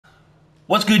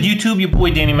What's good, YouTube? Your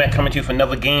boy Danny Mac coming to you for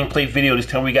another gameplay video. This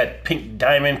time we got Pink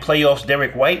Diamond Playoffs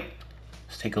Derrick White.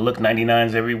 Let's take a look.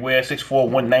 99s everywhere. 6'4",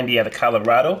 190 out of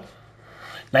Colorado.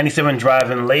 97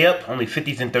 drive and layup. Only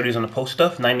 50s and 30s on the post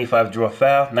stuff. 95 draw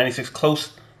foul. 96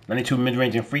 close. 92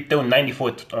 mid-range and free throw.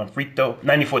 94 free throw.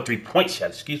 94 three-point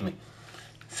shot, excuse me.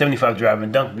 75 drive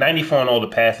and dunk. 94 on all the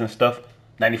passing stuff.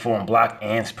 94 on block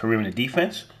and perimeter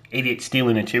defense. 88 steal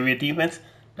and interior defense.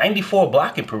 94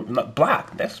 blocking per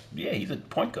block. That's, yeah, he's a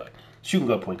point guard. Shooting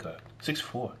guard point guard.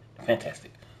 6'4".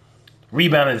 Fantastic.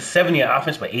 Rebounded 70 on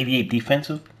offense, but 88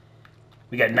 defensive.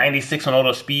 We got 96 on all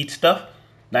the speed stuff.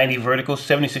 90 vertical,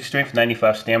 76 strength,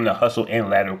 95 stamina, hustle, and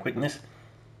lateral quickness.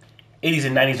 80s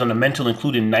and 90s on the mental,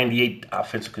 including 98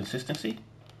 offensive consistency.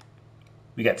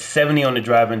 We got 70 on the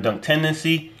drive and dunk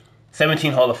tendency.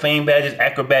 17 Hall of Fame badges.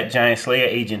 Acrobat, Giant Slayer,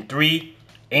 Agent 3.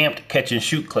 Amped, catch and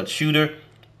shoot, clutch shooter.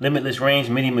 Limitless range,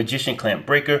 mini magician, clamp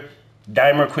breaker.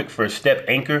 Dimer, quick first step,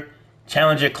 anchor.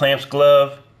 Challenger, clamps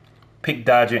glove. Pick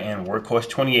dodger, and workhorse.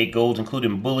 28 golds,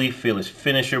 including bully, fearless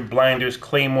finisher, blinders,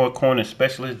 claymore, corner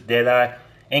specialist, deadeye,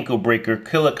 ankle breaker,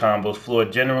 killer combos, floor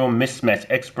general, mismatch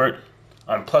expert,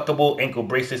 unpluckable, ankle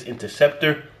braces,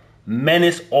 interceptor,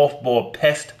 menace, off-ball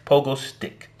pest, pogo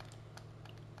stick.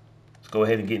 Let's go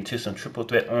ahead and get into some triple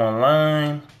threat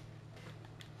online.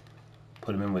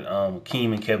 Put him in with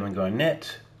Keem and Kevin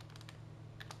Garnett.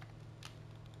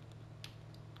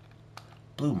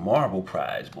 Blue Marble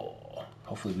prize ball.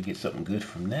 Hopefully we get something good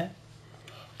from that.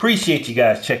 Appreciate you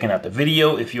guys checking out the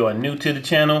video. If you are new to the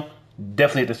channel,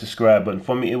 definitely hit the subscribe button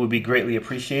for me. It would be greatly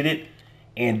appreciated.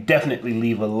 And definitely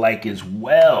leave a like as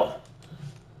well.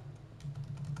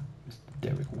 Mr.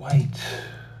 Derrick White.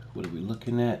 What are we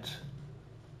looking at?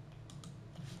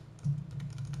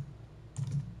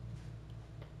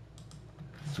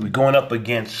 So we're going up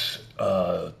against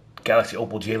Galaxy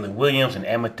Opal JALEN Williams and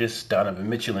AMETHYST Donovan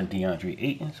Mitchell and DeAndre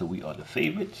Ayton. So we are the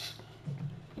favorites.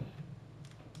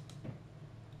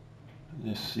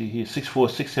 Let's see here. 6'4",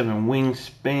 6'7"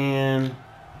 wingspan.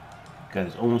 Got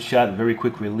his own shot, very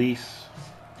quick release.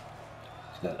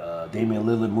 He's got Damian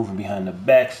Lillard moving behind the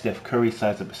back. Steph Curry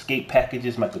size up escape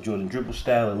packages. Michael Jordan dribble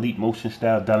style. Elite motion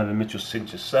style. Donovan Mitchell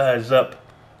signature size up.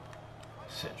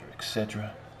 Etc.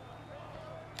 etc.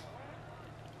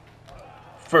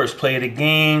 First play of the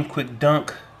game, quick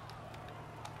dunk.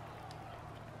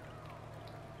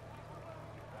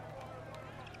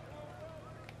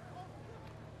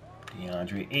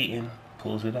 DeAndre Ayton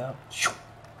pulls it out.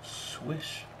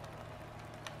 Swish.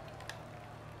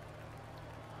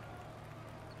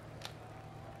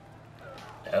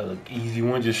 That was an easy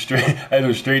one, just straight. I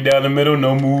go straight down the middle,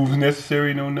 no moves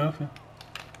necessary, no nothing.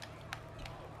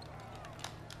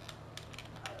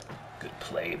 Good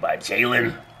play by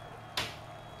JALEN.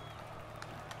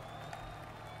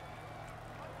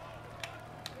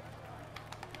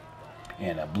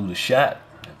 And I blew the shot.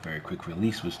 That very quick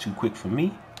release was too quick for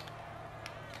me.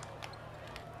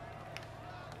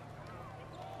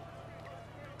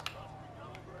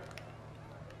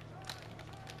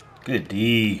 Good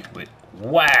D.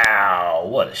 Wow,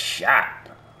 what a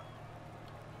shot.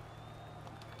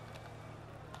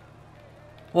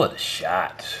 What a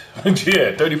shot.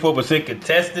 Yeah, 34%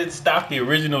 contested. Stopped the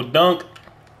original dunk.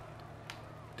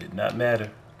 Did not matter.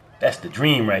 That's the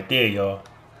dream right there, y'all.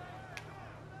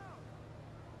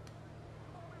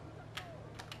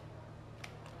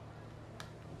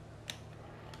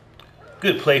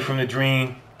 Good play from the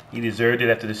dream. He deserved it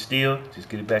after the steal. Just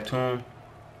get it back to him.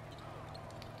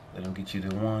 Let him get you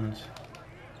the ones.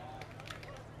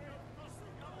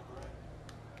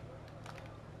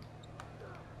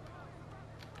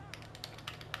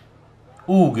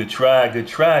 Ooh, good try, good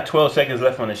try. 12 seconds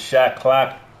left on the shot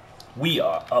clock. We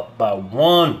are up by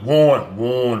one.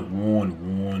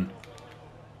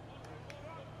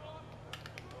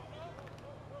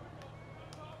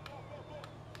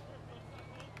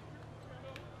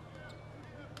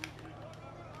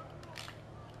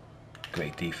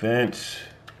 Great defense.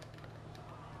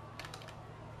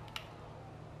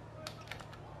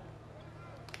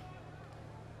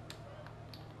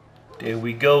 There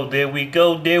we go, there we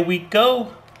go, there we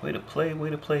go. Way to play,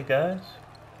 guys.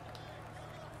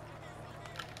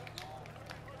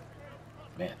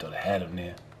 Man, I thought I had him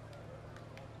there.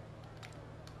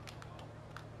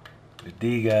 Good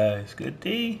D, guys, good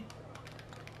D.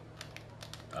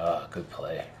 Ah, good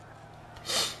play.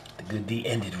 The good D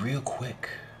ended real quick.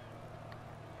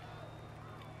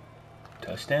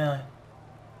 Touchdown.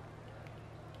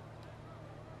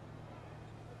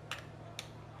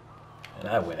 And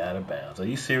I went out of bounds. Are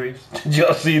you serious? Did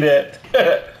y'all see that?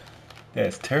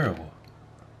 That's terrible.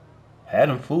 Had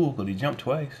him fooled because he jumped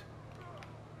twice.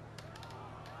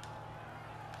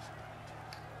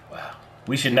 Wow.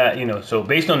 We should not, you know, so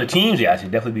based on the teams, yeah, I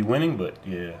should definitely be winning, but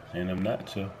yeah, and I'm not,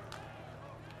 so.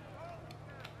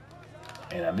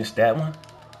 And I missed that one.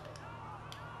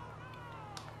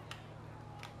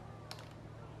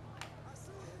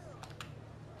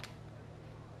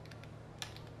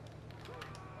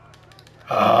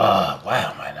 Ah,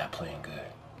 wow, am I not playing good?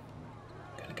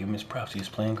 Gotta give him his props, he's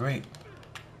playing great.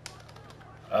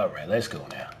 All right, let's go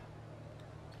now.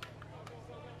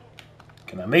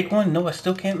 Can I make one? No, I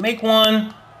still can't make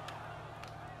one.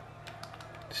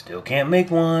 Still can't make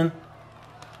one.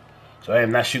 So I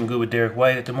am not shooting good with Derrick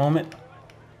White at the moment.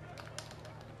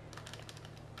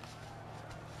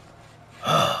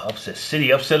 Upset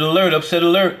City, upset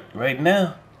alert right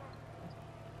now.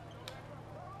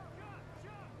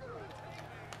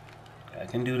 I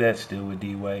can do that still with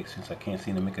D White since I can't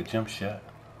seem to make a jump shot.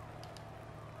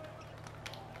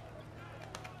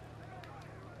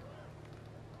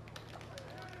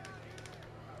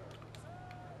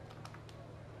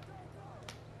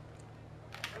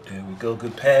 There we go,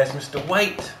 good pass, Mr.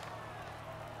 White.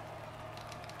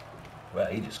 Wow,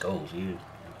 he just goes here.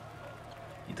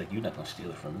 You think you're not gonna steal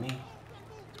it from me?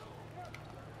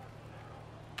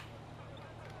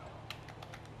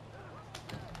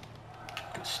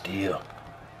 Good steal.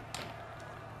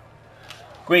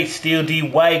 Great steal, D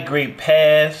White, great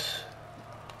pass.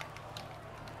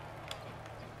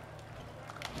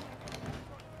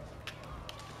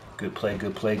 Good play,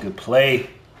 good play, good play.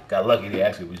 Got lucky they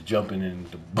actually was jumping and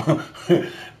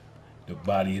the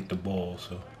body hit the ball,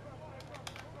 so.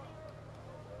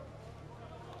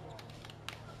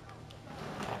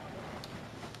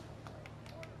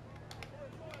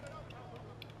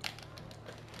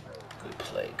 Good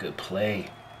play, good play.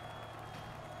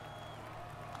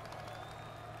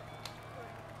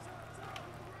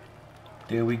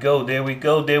 There we go, there we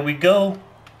go, there we go.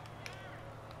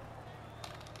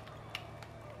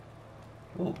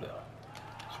 Ooh, no.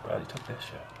 Surprised he took that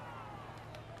shot.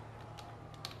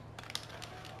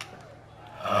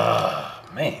 Ah,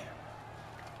 man.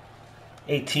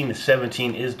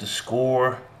 18-17 is the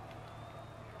score.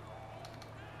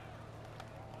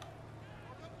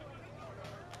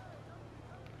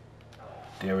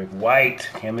 Derrick White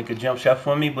can't make a jump shot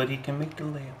for me, but he can make the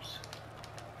layups.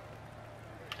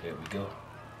 There we go.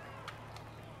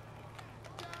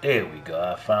 There we go.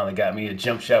 I finally got me a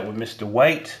jump shot with Mr.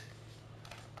 White.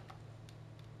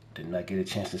 Did not get a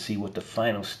chance to see what the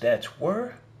final stats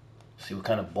were. See what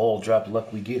kind of ball drop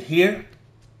luck we get here.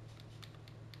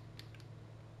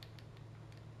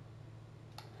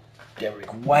 Derrick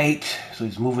White. So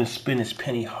he's moving, spin his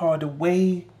Penny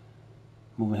Hardaway.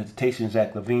 Moving hesitation,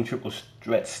 Zach LaVine. Triple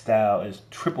threat style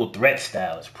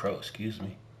is pro. Excuse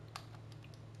me.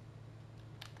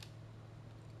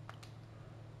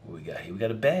 What we got here? We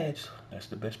got a badge. That's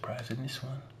the best prize in this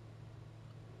one.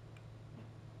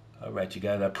 All right, you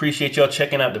guys. I appreciate y'all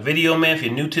checking out the video, man. If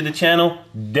you're new to the channel,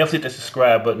 definitely hit the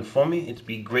subscribe button for me. It'd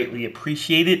be greatly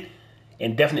appreciated.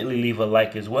 And definitely leave a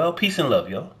like as well. Peace and love,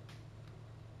 y'all.